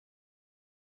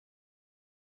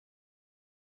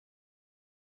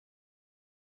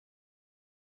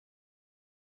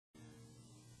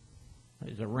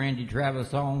It's a Randy Travis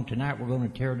song. Tonight we're going to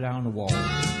tear down the wall.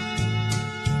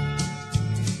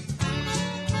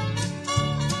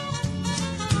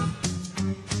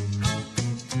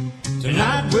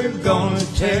 Tonight we're gonna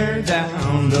tear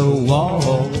down the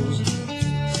walls.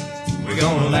 We're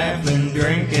gonna laugh and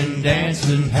drink and dance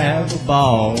and have a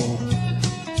ball.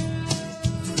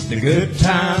 The good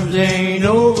times ain't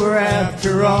over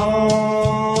after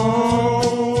all.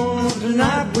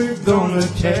 Tonight we're gonna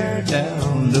tear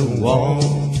down the walls.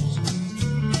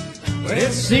 But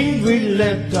it seems we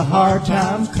let the hard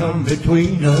times come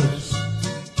between us,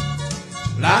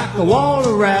 like a wall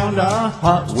around our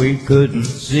heart we couldn't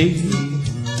see.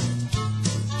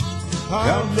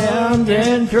 Hard downs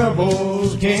and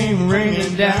troubles came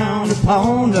raining down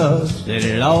upon us, and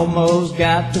it almost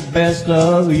got the best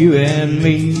of you and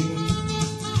me.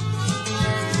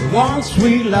 But once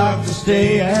we liked to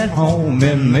stay at home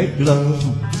and make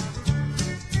love.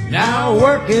 Now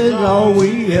work is all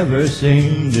we ever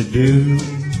seem to do.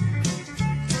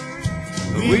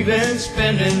 We've been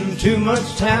spending too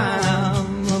much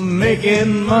time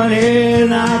making money,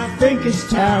 and I think it's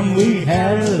time we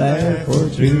had a laugh or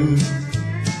two.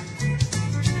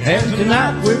 And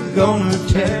tonight we're gonna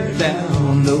tear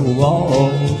down the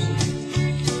walls.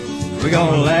 We're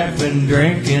gonna laugh and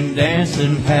drink and dance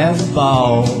and have a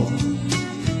ball.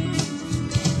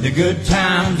 The good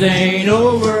times ain't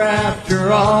over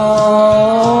after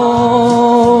all.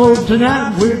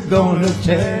 Tonight we're gonna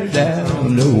tear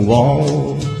down the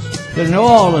walls. The New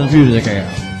Orleans music here.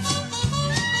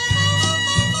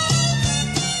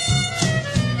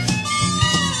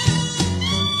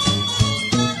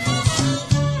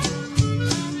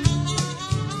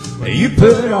 You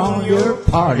put on your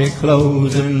party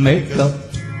clothes and makeup,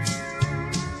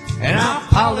 and I'll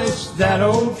polish that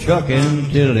old truck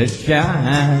until it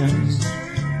shines.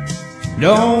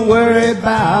 Don't worry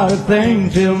about a thing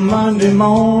till Monday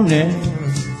morning.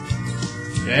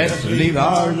 Let's leave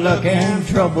our luck and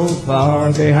trouble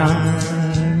far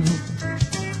behind.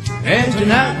 And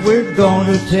tonight we're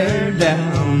gonna tear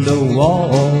down the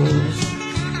walls.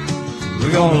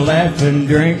 We're gonna laugh and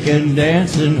drink and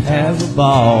dance and have a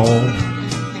ball.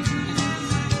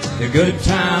 The good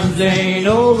times ain't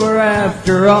over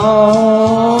after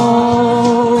all.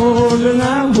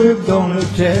 Tonight we're gonna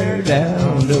tear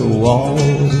down the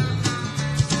walls.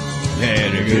 Yeah,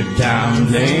 the good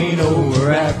times ain't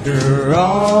over after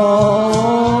all.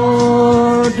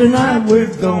 Tonight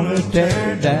we're gonna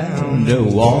tear down the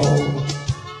walls.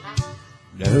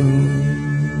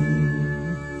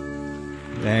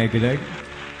 Thank you, thank you.